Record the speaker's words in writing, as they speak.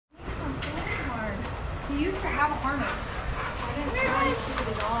He used to have a harness. I didn't try to shoot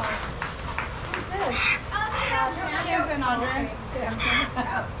it all. What's this? Camping under.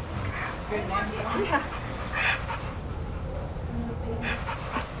 Good name. Yeah.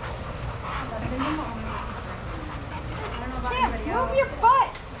 Champ, move your butt.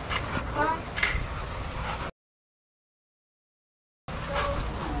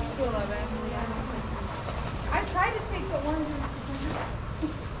 I tried to take the oranges.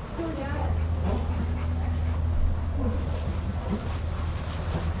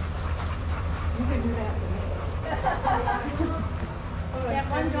 You can do that to me. That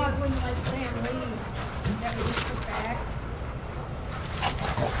one dog wouldn't like Sam leave. That was just the fact.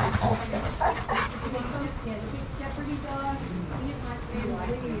 Yeah, the big shepherdie dog. He didn't like Sam to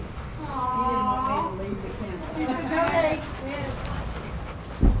leave. Aww. He didn't want me to leave the camp. He's a good egg.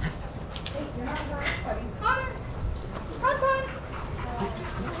 Hey, you're not right, buddy. Connor! Come on!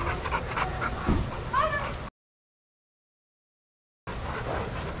 Connor!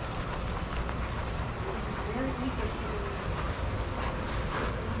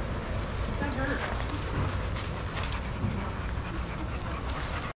 That hurt.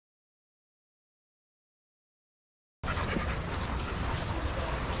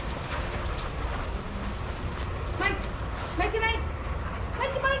 Mike! Mikey, Mike!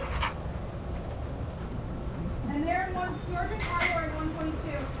 Mikey, Mike! And they're in one, George and Carlo are in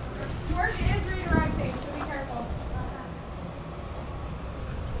 122. George is redirecting, so be careful.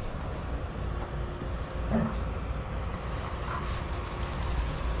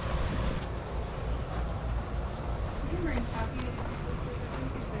 You can bring Chucky.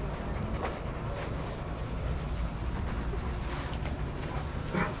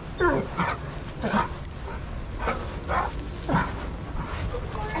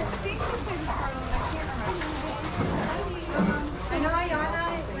 I think this is Carlo, but I can't remember. I know Ayana,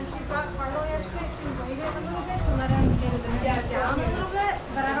 when she brought Carlo yesterday, she waited a little bit to let him get it down a little bit,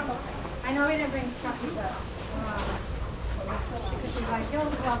 but I don't know. I know he didn't bring Chucky, but because she's like, yo,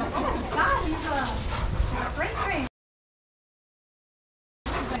 well, I'm like, oh my God, he's a freight train.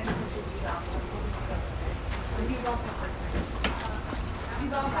 He's also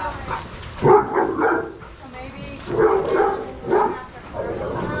He's also so maybe.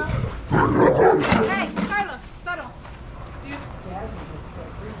 Hey, Carla, settle. Dude.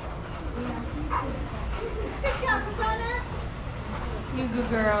 Good job, Rosanna. You good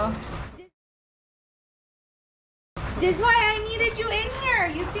girl. This is why I needed you in here.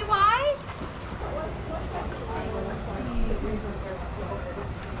 You see why?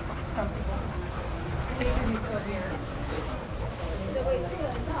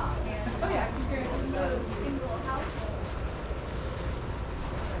 Oh yeah, because you're in the single house.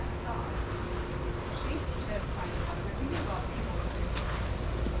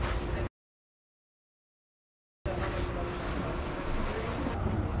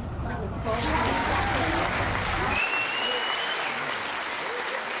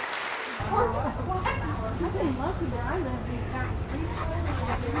 I've been lucky where I live.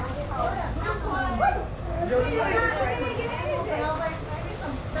 We've got 3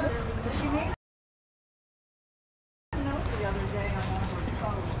 She made a note the other day on one of her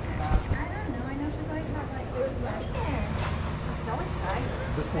posts about it. I don't know. I know she's always had like it was right there. I'm so excited.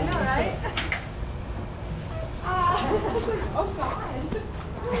 Is this I know, right? Oh God.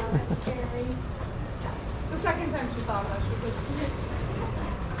 That's scary. The second time she saw us, she was like,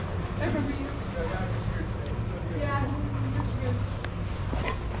 I remember you. Yeah, you're good.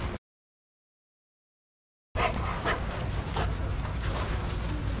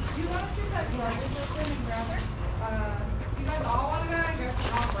 Do you want to take that luggage open and grab it? Do you guys all want to go? I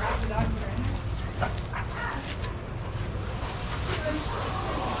guess I'll grab the dogs that are in there.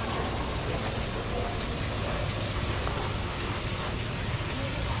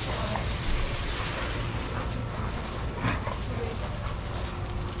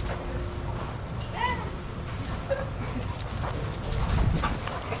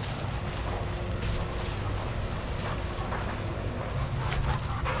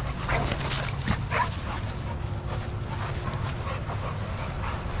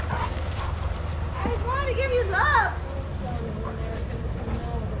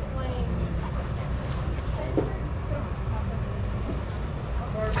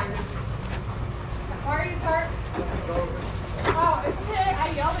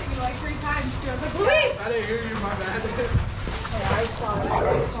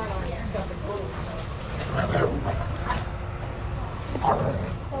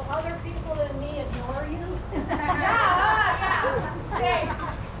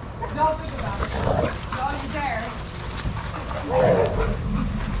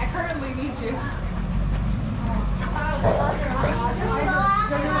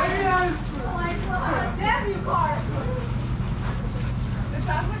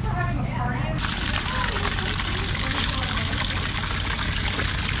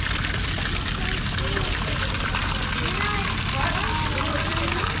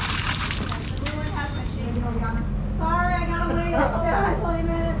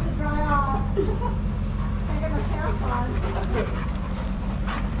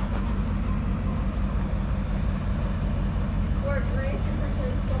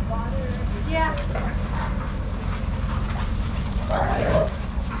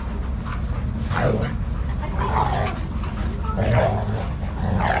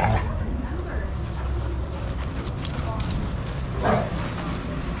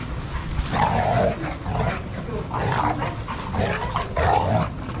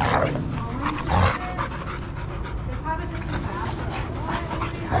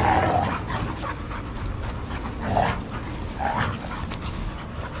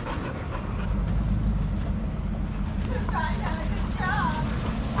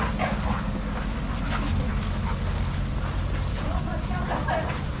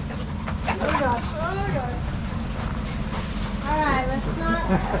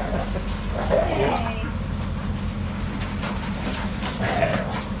 Get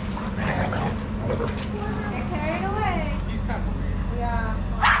carried away. He's kind of weird. Yeah.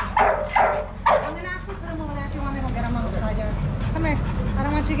 I'm gonna actually put him over there if you want me to go get him on the side there. Come here. I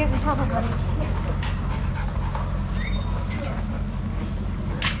don't want you to get in trouble, buddy.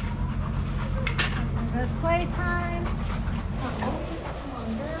 Good playtime.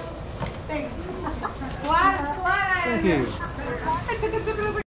 Thanks. Flat, flat. Thank you. I took a sip and I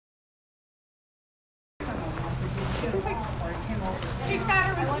was like, it was like big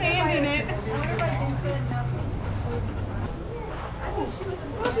batter with sand in it.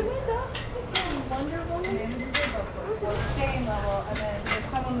 Wonder Woman. Same level, and then if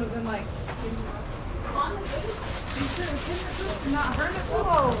someone was in like, not her,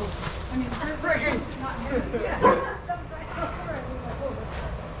 whoa. I mean, her, not her. Yeah.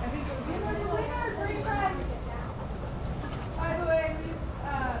 I think it was green flag. By the way,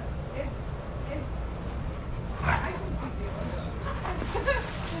 I can speak English.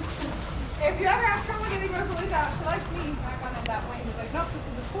 If you ever have trouble getting Rosalinda out, she likes me back on it that point. He's like, nope, this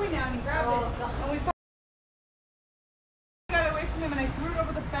is a toy now, and he grabbed it. And we got it away from him, and I threw it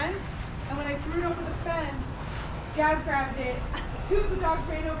over the fence. And when I threw it over the fence, Jazz grabbed it. Two of the dogs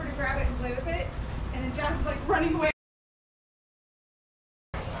ran over to grab it and play with it. And then Jazz is like running away.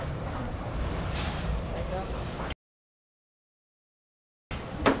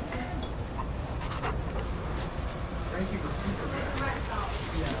 Thank you for super.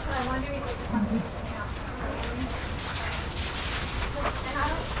 I wonder if it's something. And I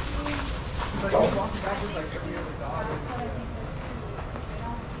don't. Like he's walking backwards like every other dog.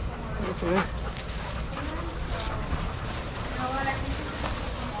 This way. You know what? I think it's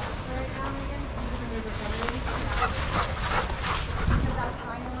right now again. Because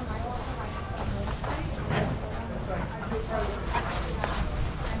I know when I walk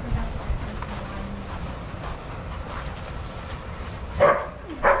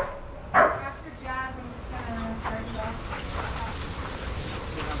after Jazz, I'm just gonna start it off.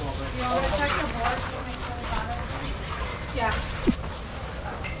 You want me to check the board to make sure we got everything? Yeah.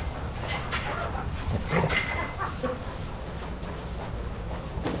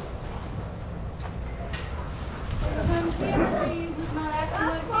 Who's not acting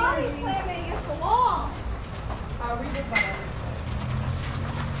like Body Candy. slamming against the wall. I'll read it better.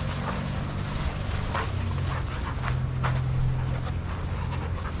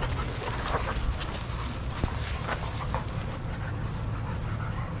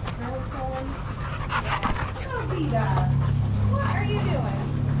 Rosita, what are you doing?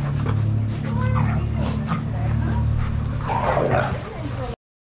 What are you doing this today, huh?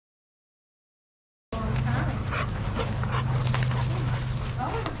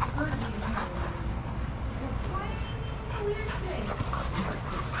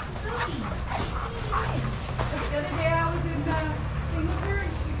 The other day I was in Singapore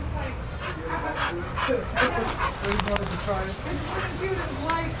and she was like, I just wanted to try it. I just want to do it as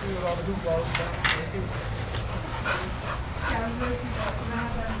life. See what all the hoop balls are. Yeah, it was really cute. And I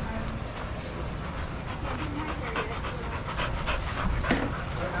had that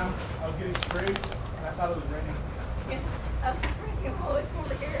Right now, I was getting sprayed and I thought it was raining. I'm spraying bullet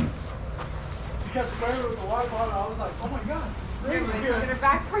over here. She kept spraying with the water bottle. I was like, oh my god, it's raining Anyways, here. I'll get it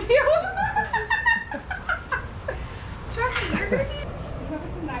back for you. Chucky, you're gonna need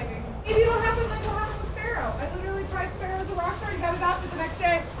conniving. If you don't have it, like what happened with Sparrow. I literally tried Sparrow as a rock star and got adopted the next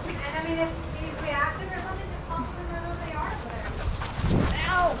day. And I mean, if he's reactive or something, just call them and know who they are over there.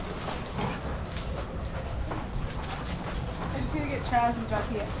 Ow! I just need to get Chaz and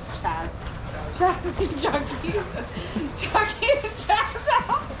Chucky. Chaz and Chucky. Chucky and Chaz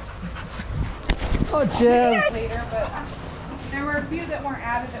out. Oh, Jeff. Later, but there were a few that weren't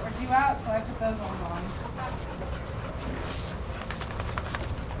added that were due out, so I put those ones on.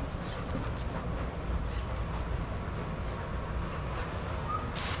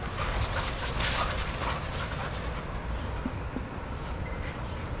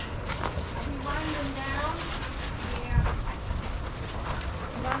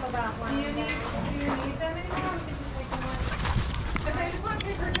 Do you need them anymore? Or did you take them with? If they just want to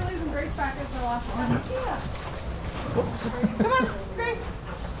take Hercules and Grace back as the last one. Come on, Grace.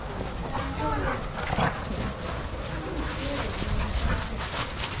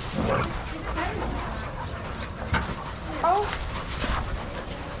 Oh.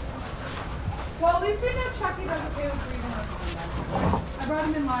 Well, at least we know Chucky doesn't pay with breathing or something. I brought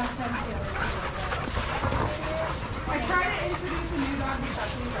him in last time together. I try to introduce a new dog to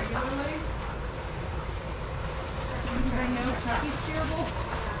Chucky regularly. Because I know Chucky's steerable.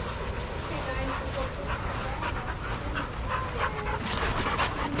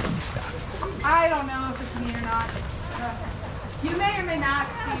 don't know if it's me or not. You may or may not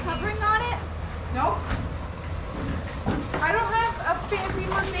see me. Covering on it? Nope. I don't have a fancy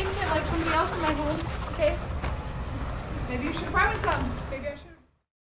more thing than like somebody else in my home. Okay. Maybe you should find me something.